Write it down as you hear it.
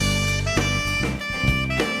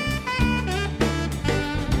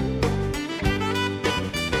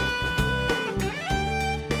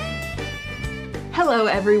Hello,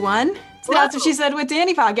 everyone. It's the That's What She Said with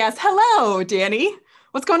Danny podcast. Hello, Danny.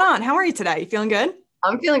 What's going on? How are you today? You feeling good?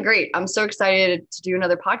 I'm feeling great. I'm so excited to do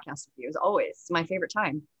another podcast with you, as always. It's my favorite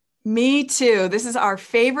time. Me too. This is our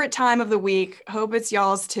favorite time of the week. Hope it's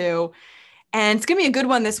y'all's too. And it's going to be a good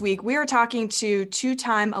one this week. We are talking to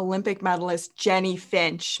two-time Olympic medalist Jennie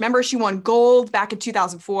Finch. Remember, she won gold back in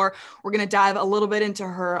 2004. We're going to dive a little bit into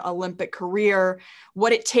her Olympic career,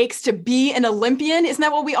 what it takes to be an Olympian. Isn't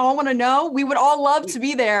that what we all want to know? We would all love to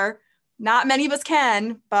be there. Not many of us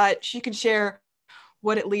can, but she can share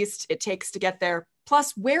what at least it takes to get there.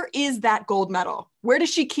 Plus, where is that gold medal? Where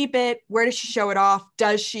does she keep it? Where does she show it off?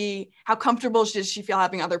 How comfortable does she feel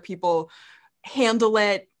having other people handle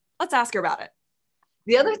it? Let's ask her about it.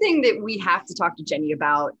 The other thing that we have to talk to Jennie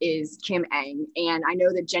about is Kim Ng. And I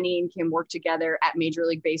know that Jennie and Kim work together at Major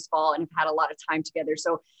League Baseball and have had a lot of time together.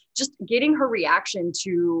 So just getting her reaction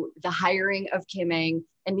to the hiring of Kim Ng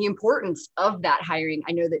and the importance of that hiring.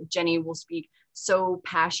 I know that Jennie will speak so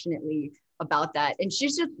passionately about that. And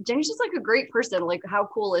Jennie's just like a great person. Like, how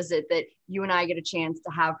cool is it that you and I get a chance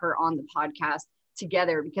to have her on the podcast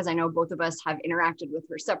together? Because I know both of us have interacted with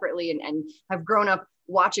her separately and have grown up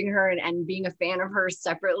watching her and being a fan of hers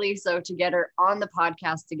separately. So to get her on the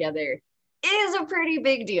podcast together is a pretty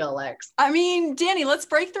big deal, Lex. I mean, Danny, let's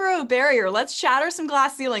break through a barrier. Let's shatter some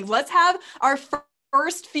glass ceilings. Let's have our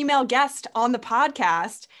first female guest on the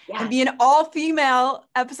podcast and be an all-female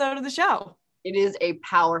episode of the show. It is a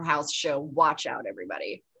powerhouse show. Watch out,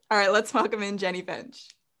 everybody. All right, let's welcome in Jennie Finch.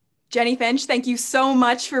 Jennie Finch, thank you so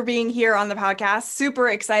much for being here on the podcast. Super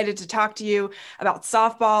excited to talk to you about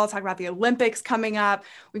softball, talk about the Olympics coming up.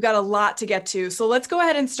 We've got a lot to get to. So let's go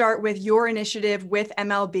ahead and start with your initiative with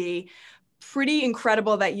MLB. Pretty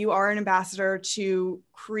incredible that you are an ambassador to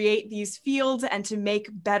create these fields and to make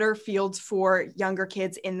better fields for younger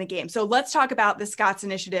kids in the game. So let's talk about the Scott's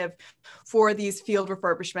initiative for these field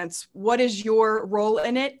refurbishments. What is your role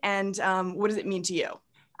in it, and what does it mean to you?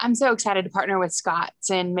 I'm so excited to partner with Scott's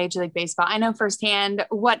and Major League Baseball. I know firsthand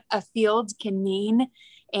what a field can mean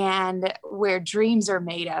and where dreams are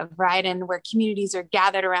made of, right? And where communities are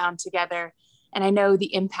gathered around together. And I know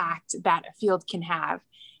the impact that a field can have.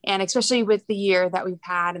 And especially with the year that we've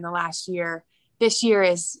had in the last year, this year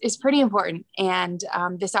is pretty important. And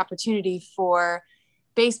this opportunity for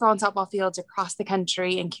baseball and softball fields across the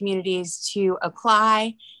country and communities to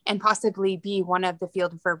apply and possibly be one of the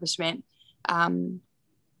field refurbishment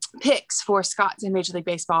picks for Scott's and Major League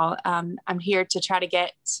Baseball. I'm here to try to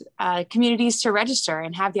get communities to register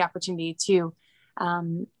and have the opportunity to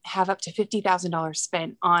have up to $50,000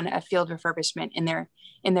 spent on a field refurbishment in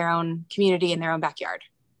their own community, in their own backyard.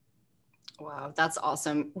 Wow, that's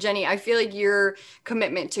awesome. Jennie, I feel like your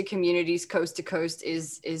commitment to communities coast to coast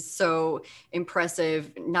is so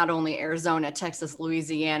impressive. Not only Arizona, Texas,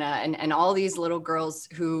 Louisiana, and all these little girls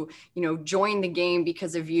who, joined the game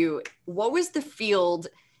because of you. What was the field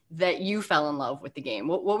that you fell in love with the game?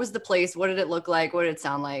 What was the place? What did it look like? What did it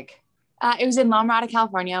sound like? It was in La Mirada,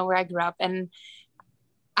 California, where I grew up. And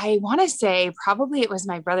I want to say probably it was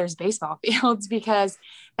my brother's baseball fields, because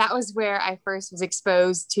that was where I first was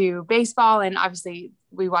exposed to baseball. And obviously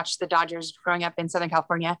we watched the Dodgers growing up in Southern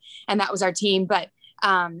California, and that was our team. But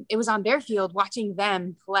it was on their field watching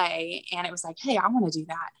them play. And it was like, hey, I want to do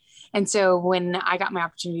that. And so when I got my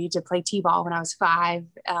opportunity to play T-ball when I was 5,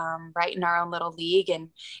 right in our own little league, and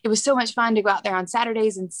it was so much fun to go out there on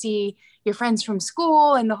Saturdays and see your friends from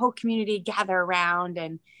school and the whole community gather around,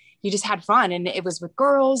 and you just had fun. And it was with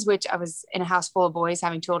girls, which I was in a house full of boys,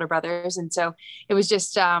 having 2 older brothers. And so it was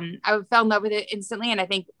just, I fell in love with it instantly. And I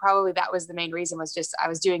think probably that was the main reason, was just, I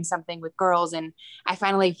was doing something with girls, and I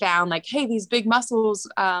finally found like, hey, these big muscles,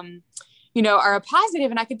 are a positive,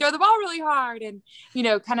 and I could throw the ball really hard, and,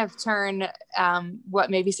 kind of turn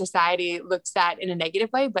what maybe society looks at in a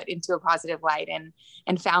negative way, but into a positive light,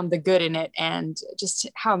 and found the good in it, and just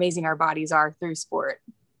how amazing our bodies are through sport.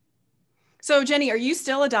 So Jennie, are you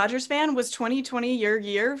still a Dodgers fan? Was 2020 your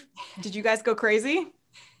year? Did you guys go crazy?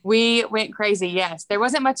 We went crazy. Yes. There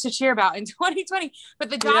wasn't much to cheer about in 2020, but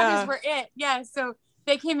the Dodgers were it. Yeah. So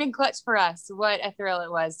they came in clutch for us. What a thrill it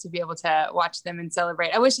was to be able to watch them and celebrate.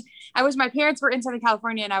 I wish my parents were in Southern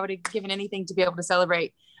California, and I would have given anything to be able to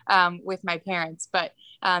celebrate with my parents, but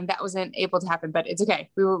that wasn't able to happen. But it's okay.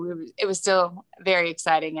 It was still very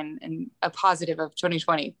exciting and a positive of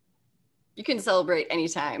 2020. You can celebrate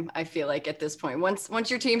anytime, I feel like, at this point. Once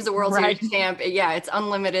your team's the World Series champ, it's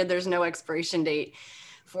unlimited. There's no expiration date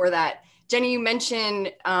for that. Jenny, you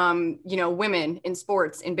mentioned, women in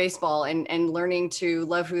sports, in baseball, and learning to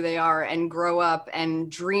love who they are and grow up and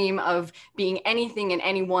dream of being anything and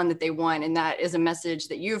anyone that they want. And that is a message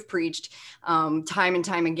that you've preached time and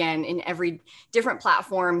time again in every different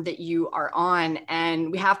platform that you are on. And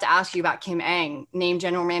we have to ask you about Kim Ng, named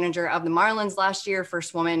general manager of the Marlins last year,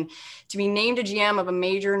 first woman to be named a GM of a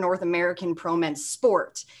major North American pro men's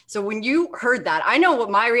sport. So when you heard that, I know what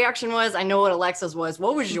my reaction was. I know what Alexa's was.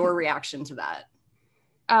 What was your reaction to that?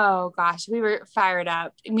 Oh gosh, we were fired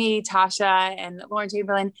up. Me, Tasha, and Lauren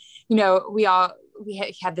Chamberlain, we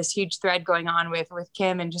had this huge thread going on with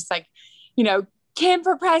Kim, and just like, Kim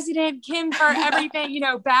for president, Kim for everything,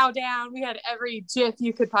 bow down. We had every GIF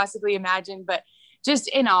you could possibly imagine, but just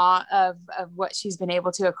in awe of what she's been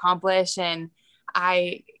able to accomplish. And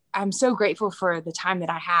I'm so grateful for the time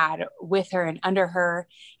that I had with her and under her,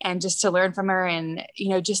 and just to learn from her, and,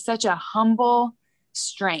 just such a humble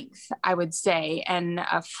strength, I would say, and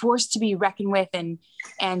a force to be reckoned with.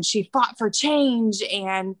 And she fought for change.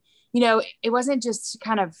 And, it wasn't just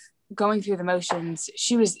kind of going through the motions.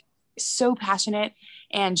 She was so passionate,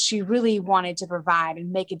 and she really wanted to provide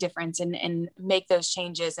and make a difference and make those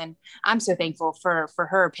changes. And I'm so thankful for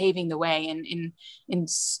her paving the way in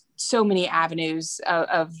so many avenues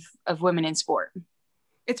of women in sport.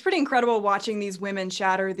 It's pretty incredible watching these women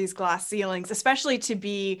shatter these glass ceilings, especially to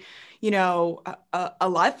be,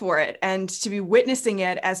 alive for it and to be witnessing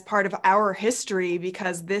it as part of our history,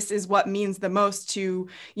 because this is what means the most to,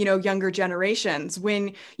 younger generations.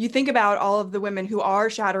 When you think about all of the women who are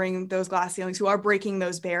shattering those glass ceilings, who are breaking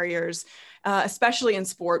those barriers, especially in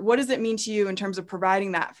sport, what does it mean to you in terms of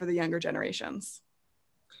providing that for the younger generations?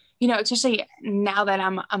 Especially now that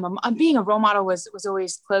I'm being a role model was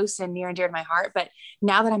always close and near and dear to my heart. But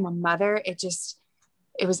now that I'm a mother, it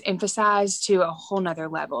was emphasized to a whole nother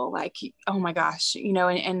level. Like, oh my gosh,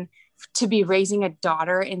 and to be raising a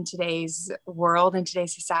daughter in today's world, in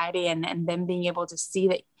today's society, and them being able to see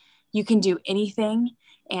that you can do anything.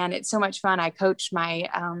 And it's so much fun. I coach my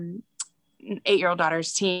 8-year-old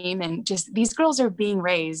daughter's team, and just these girls are being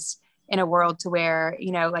raised in a world to where,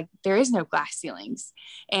 there is no glass ceilings.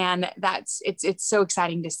 And it's so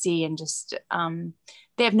exciting to see. And just,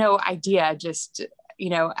 they have no idea just,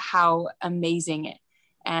 how amazing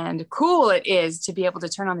and cool it is to be able to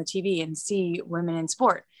turn on the TV and see women in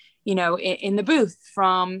sport, in the booth,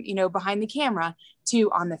 from, behind the camera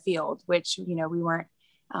to on the field, which, we weren't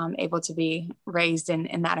able to be raised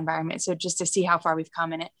in that environment. So just to see how far we've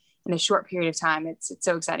come in a short period of time, it's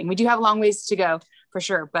so exciting. We do have a long ways to go for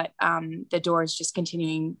sure, but the door is just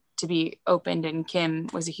continuing to be opened, and Kim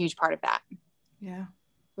was a huge part of that. Yeah.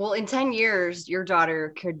 Well, in 10 years, your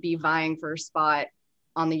daughter could be vying for a spot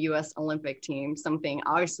on the U.S. Olympic team, something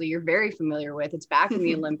obviously you're very familiar with. It's back in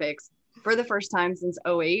the Olympics for the first time since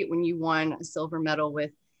 2008, when you won a silver medal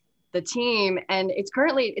with the team. And it's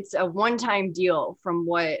a one-time deal from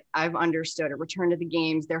what I've understood, a return to the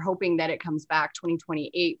games. They're hoping that it comes back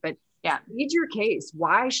 2028, but yeah, read your case.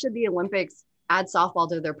 Why should the Olympics add softball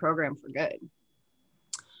to their program for good?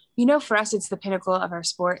 For us, it's the pinnacle of our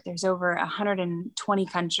sport. There's over 120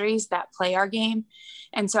 countries that play our game.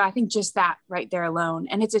 And so I think just that right there alone,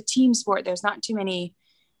 and it's a team sport. There's not too many,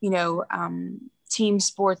 team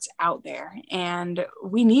sports out there, and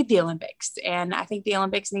we need the Olympics. And I think the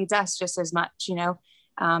Olympics needs us just as much.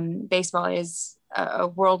 Baseball is a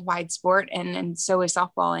worldwide sport, and so is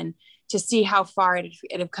softball. And to see how far it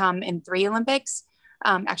have come in 3 Olympics,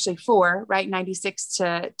 actually 4, right? 96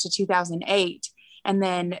 to 2008. And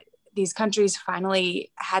then these countries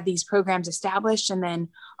finally had these programs established, and then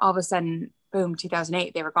all of a sudden, boom,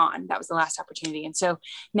 2008, they were gone. That was the last opportunity. And so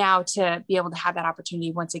now to be able to have that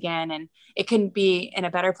opportunity once again, and it couldn't be in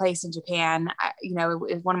a better place in Japan. It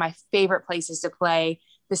was one of my favorite places to play.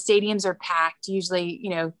 The stadiums are packed. Usually,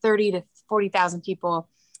 30 to 40,000 people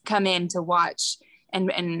come in to watch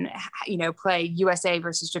and play USA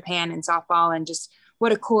versus Japan in softball, and just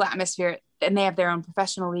what a cool atmosphere. And they have their own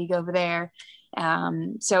professional league over there.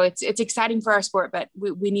 So it's exciting for our sport, but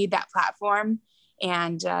we need that platform.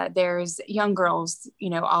 And there's young girls,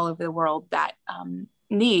 all over the world that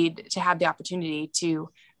need to have the opportunity to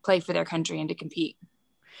play for their country and to compete.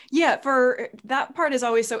 Yeah, for that part is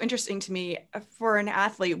always so interesting to me. For an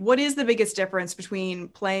athlete, what is the biggest difference between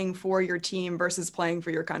playing for your team versus playing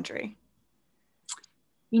for your country?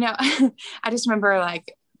 I just remember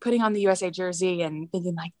like putting on the USA jersey and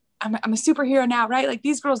thinking like, I'm a superhero now, right? Like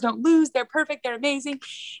these girls don't lose. They're perfect. They're amazing.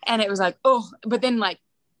 And it was like, oh, but then like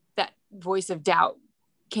that voice of doubt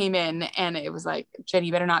came in, and it was like, Jenny,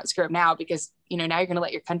 you better not screw up now, because, you know, now you're going to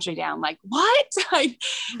let your country down. Like, what? Like,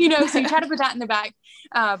 you know, so you try to put that in the back.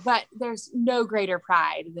 But there's no greater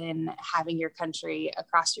pride than having your country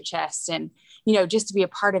across your chest. And, you know, just to be a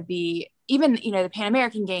part of even, you know, the Pan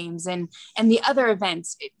American Games and the other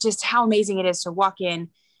events, just how amazing it is to walk in,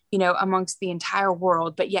 you know, amongst the entire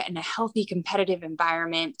world, but yet in a healthy, competitive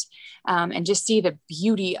environment, and just see the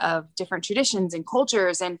beauty of different traditions and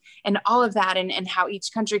cultures and all of that, and how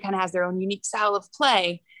each country kind of has their own unique style of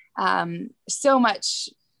play. So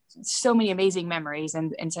many amazing memories,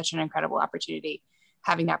 and such an incredible opportunity,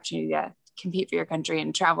 having the opportunity to compete for your country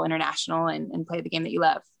and travel international and play the game that you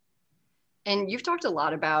love. And you've talked a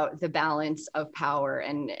lot about the balance of power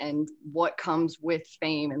and what comes with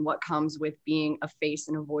fame and what comes with being a face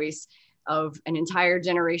and a voice of an entire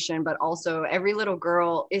generation, but also every little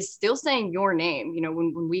girl is still saying your name. You know,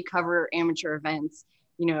 when we cover amateur events,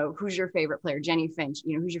 you know, who's your favorite player? Jenny Finch.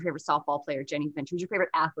 You know, who's your favorite softball player? Jenny Finch. Who's your favorite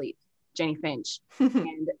athlete? Jenny Finch.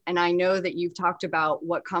 and I know that you've talked about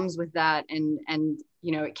what comes with that, and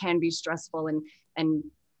you know, it can be stressful, and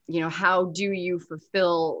you know, how do you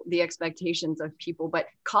fulfill the expectations of people? But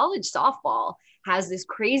college softball has this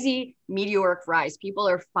crazy meteoric rise. People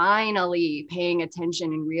are finally paying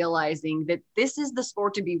attention and realizing that this is the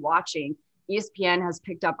sport to be watching. ESPN has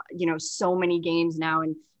picked up, you know, so many games now,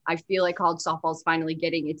 and I feel like college softball is finally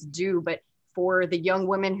getting its due. But for the young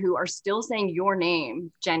women who are still saying your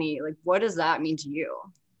name, Jenny, like, what does that mean to you?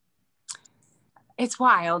 It's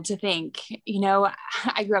wild to think, you know,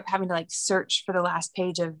 I grew up having to like search for the last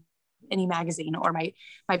page of any magazine, or my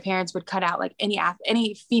parents would cut out like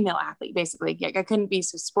any female athlete, basically. Like, I couldn't be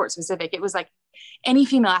so sport specific. It was like any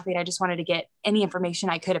female athlete. I just wanted to get any information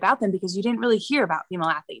I could about them, because you didn't really hear about female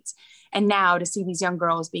athletes. And now to see these young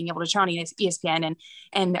girls being able to turn on ESPN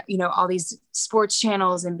and, you know, all these sports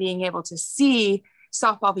channels, and being able to see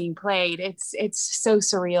softball being played, it's so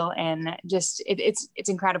surreal, and just it's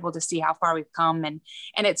incredible to see how far we've come. And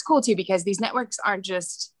it's cool too, because these networks aren't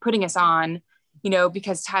just putting us on, you know,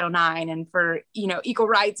 because Title IX and for, you know, equal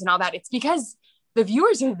rights and all that. It's because the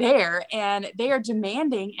viewers are there and they are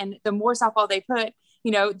demanding, and the more softball they put,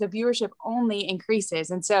 you know, the viewership only increases.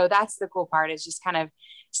 And so that's the cool part, is just kind of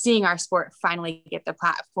seeing our sport finally get the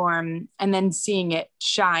platform, and then seeing it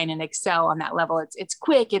shine and excel on that level. It's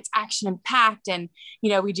quick, it's action packed. And, you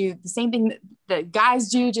know, we do the same thing that the guys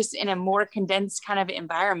do, just in a more condensed kind of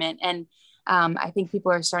environment. And I think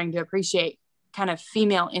people are starting to appreciate kind of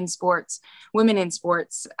female in sports, women in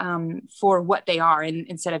sports, for what they are, and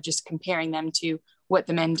instead of just comparing them to what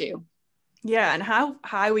the men do. Yeah. And how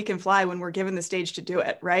high we can fly when we're given the stage to do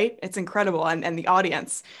it, right? It's incredible. And the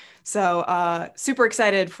audience. So super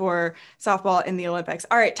excited for softball in the Olympics.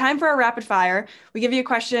 All right, time for a rapid fire. We give you a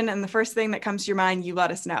question, and the first thing that comes to your mind, you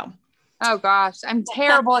let us know. Oh gosh, I'm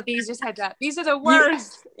terrible at these. Just heads up. These are the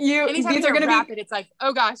worst. Anytime these are going to be it's like,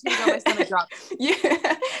 oh gosh, here we go, my stomach dropped.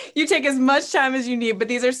 You take as much time as you need, but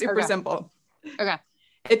these are super simple. Okay.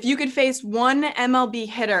 If you could face one MLB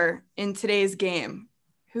hitter in today's game,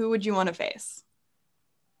 who would you want to face?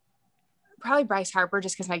 Probably Bryce Harper,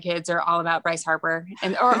 just because my kids are all about Bryce Harper,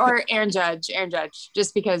 and or Aaron Judge,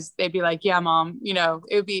 just because they'd be like, yeah, mom, you know,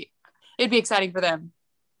 it'd be exciting for them.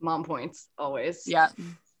 Mom points always. Yeah.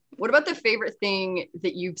 What about the favorite thing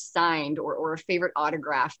that you've signed, or a favorite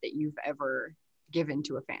autograph that you've ever given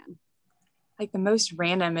to a fan? Like the most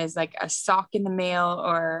random is like a sock in the mail,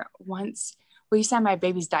 or once we signed my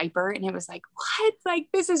baby's diaper, and it was like, what? Like,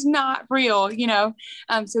 this is not real, you know?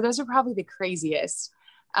 So those are probably the craziest.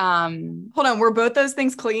 Hold on, were both those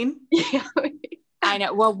things clean? Yeah. I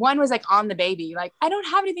know. Well, one was like on the baby, like, I don't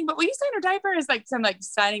have anything, but will you sign her diaper? It's like some like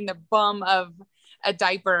signing the bum of a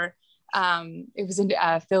diaper. It was in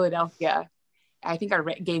Philadelphia. I think our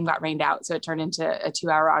game got rained out, so it turned into a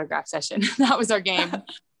 2-hour autograph session. That was our game.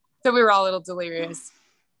 So we were all a little delirious.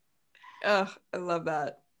 Oh, I love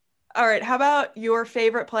that. All right. How about your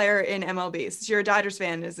favorite player in MLB? Since you're a Dodgers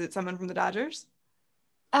fan, is it someone from the Dodgers?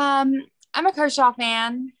 I'm a Kershaw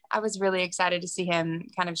fan. I was really excited to see him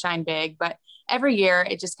kind of shine big, but every year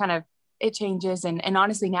it just kind of, it changes. And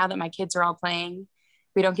honestly, now that my kids are all playing,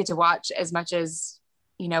 we don't get to watch as much as,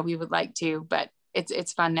 you know, we would like to, but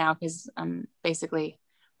it's fun now, because basically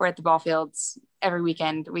we're at the ball fields every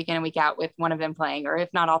weekend in, week out, with one of them playing, or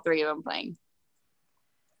if not all three of them playing.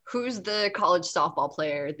 Who's the college softball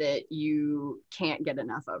player that you can't get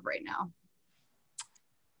enough of right now?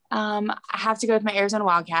 I have to go with my Arizona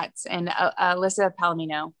Wildcats and Alyssa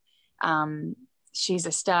Palomino. She's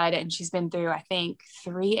a stud, and she's been through, I think,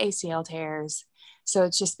 3 ACL tears. So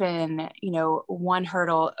it's just been, you know, one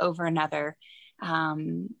hurdle over another.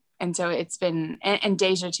 And so it's been, and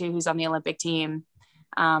Deja too, who's on the Olympic team.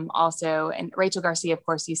 also, and Rachel Garcia, of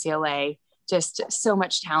course, UCLA, just so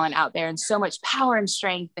much talent out there and so much power and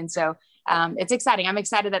strength. And so it's exciting. I'm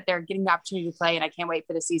excited that they're getting the opportunity to play, and I can't wait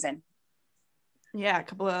for the season. Yeah, a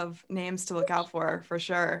couple of names to look out for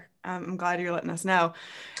sure. I'm glad you're letting us know.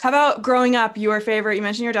 How about growing up, your favorite, you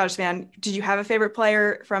mentioned you're a Dodgers fan. Did you have a favorite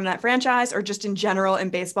player from that franchise or just in general in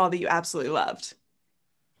baseball that you absolutely loved?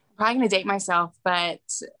 I'm probably going to date myself, but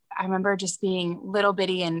I remember just being little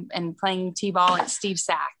bitty and playing T-ball at Steve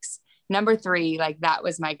Sachs, number 3, like that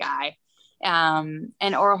was my guy. And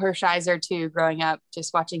Oral Hershiser too, growing up,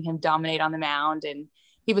 just watching him dominate on the mound, and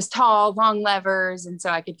he was tall, long levers. And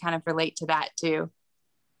so I could kind of relate to that too.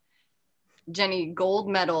 Jenny, gold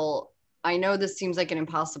medal. I know this seems like an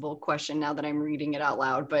impossible question now that I'm reading it out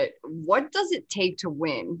loud, but what does it take to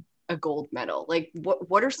win a gold medal? Like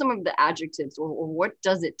what are some of the adjectives or what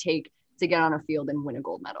does it take to get on a field and win a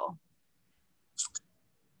gold medal?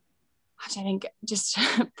 Gosh, I think just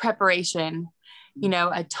preparation,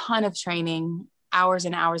 a ton of training, hours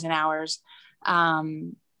and hours and hours.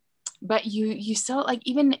 But you still, like,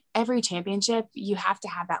 even every championship, you have to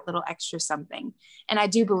have that little extra something. And I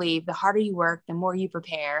do believe the harder you work, the more you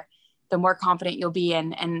prepare, the more confident you'll be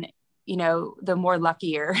and the more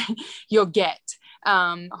luckier you'll get.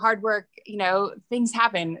 Hard work, things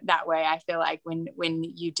happen that way. I feel like when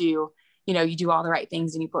you do, you do all the right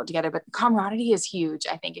things and you pull it together, but the camaraderie is huge.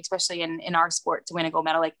 I think, especially in our sport, to win a gold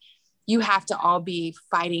medal, like you have to all be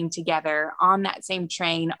fighting together on that same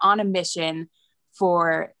train, on a mission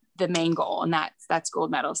for the main goal. And that's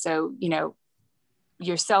gold medal. So,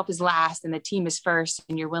 yourself is last and the team is first,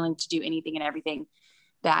 and you're willing to do anything and everything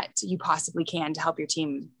that you possibly can to help your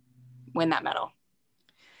team win that medal.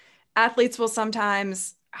 Athletes will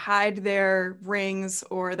sometimes hide their rings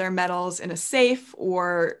or their medals in a safe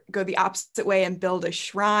or go the opposite way and build a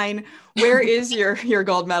shrine. Where is your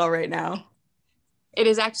gold medal right now? It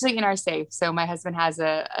is actually in our safe. So my husband has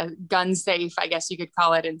a gun safe, I guess you could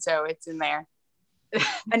call it. And so it's in there.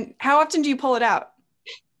 And how often do you pull it out?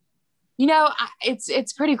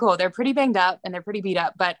 It's pretty cool. They're pretty banged up and they're pretty beat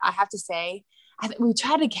up, but I have to say, we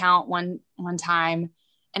tried to count one time,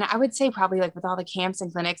 and I would say probably, like, with all the camps and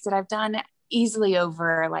clinics that I've done, easily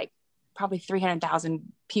over like probably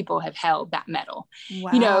 300,000 people have held that medal.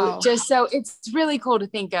 Wow. Just so it's really cool to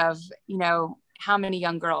think of, how many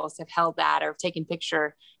young girls have held that or have taken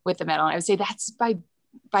picture with the medal. And I would say that's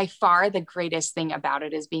by far the greatest thing about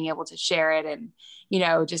it, is being able to share it and,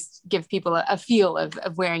 just give people a feel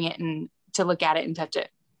of wearing it and to look at it and touch it.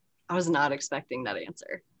 I was not expecting that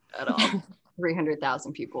answer at all.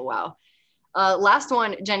 300,000 people. Wow. Last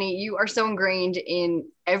one, Jenny, you are so ingrained in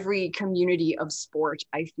every community of sport,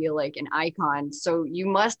 I feel like an icon. So you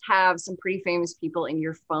must have some pretty famous people in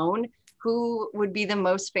your phone. Who would be the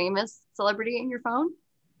most famous celebrity in your phone?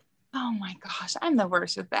 Oh my gosh, I'm the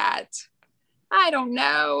worst at that. I don't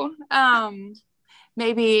know.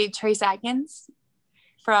 Maybe Trace Atkins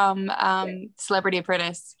from Celebrity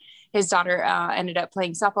Apprentice. His daughter ended up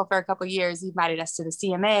playing softball for a couple of years. He invited us to the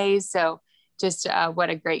CMAs. So just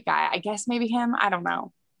what a great guy. I guess maybe him. I don't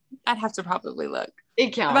know. I'd have to probably look.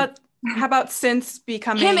 It counts. How about since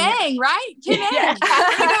becoming Kim Ng, right? Kim Ng.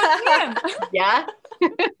 Yeah.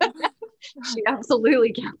 She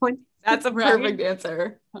absolutely counts. That's a perfect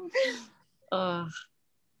answer. All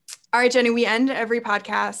right, Jenny, we end every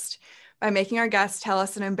podcast by making our guests tell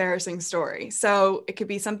us an embarrassing story. So it could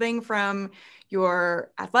be something from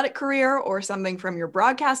your athletic career or something from your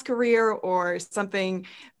broadcast career or something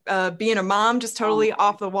being a mom, just totally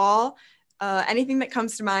off the wall. Anything that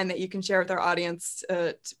comes to mind that you can share with our audience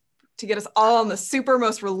to get us all on the super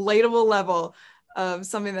most relatable level of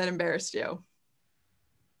something that embarrassed you.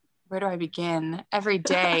 Where do I begin? Every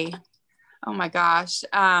day. Oh my gosh.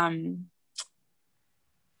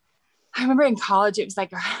 I remember in college, it was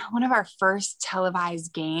like one of our first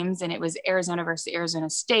televised games, and it was Arizona versus Arizona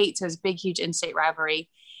State. So it was a big, huge in-state rivalry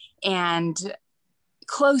and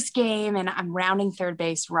close game. And I'm rounding third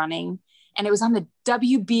base running, and it was on the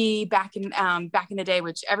WB back in the day,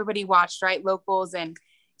 which everybody watched, right? Locals. And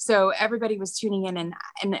so everybody was tuning in, and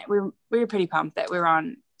we were pretty pumped that we were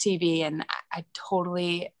on TV, and I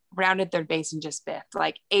totally rounded third base and just biffed,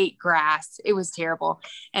 like ate grass. It was terrible.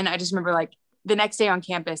 And I just remember, like, the next day on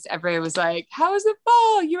campus, everybody was like, how was the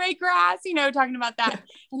fall? You ate grass, talking about that.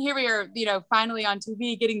 And here we are, finally on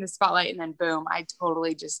TV getting the spotlight. And then boom, I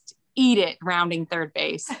totally just eat it rounding third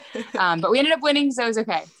base. But we ended up winning, so it was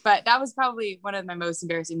okay. But that was probably one of my most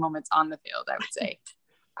embarrassing moments on the field, I would say.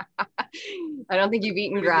 I don't think you've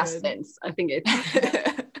eaten grass since. I think it's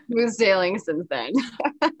smooth sailing since then.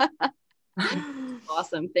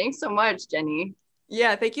 Awesome. Thanks so much, Jenny.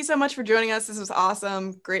 Yeah, thank you so much for joining us. This was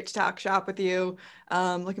awesome. Great to talk shop with you.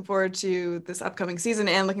 Looking forward to this upcoming season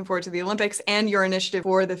and looking forward to the Olympics and your initiative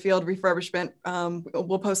for the field refurbishment.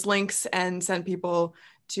 We'll post links and send people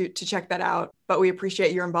to check that out. But we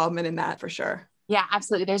appreciate your involvement in that for sure. Yeah,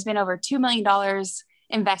 absolutely. There's been over $2 million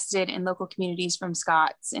invested in local communities from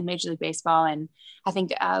Scots in Major League Baseball, and I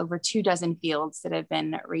think over 24 fields that have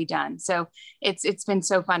been redone. So it's been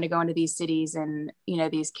so fun to go into these cities and, you know,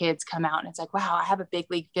 these kids come out and it's like, wow, I have a big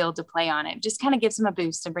league field to play on. It just kind of gives them a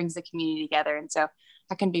boost and brings the community together. And so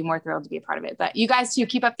I couldn't be more thrilled to be a part of it. But you guys too,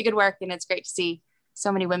 keep up the good work, and it's great to see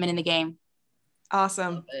so many women in the game.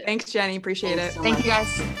 Awesome. Thanks, Jenny. Appreciate it. Thank you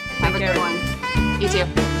guys. Have a good one. You too.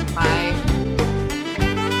 Bye.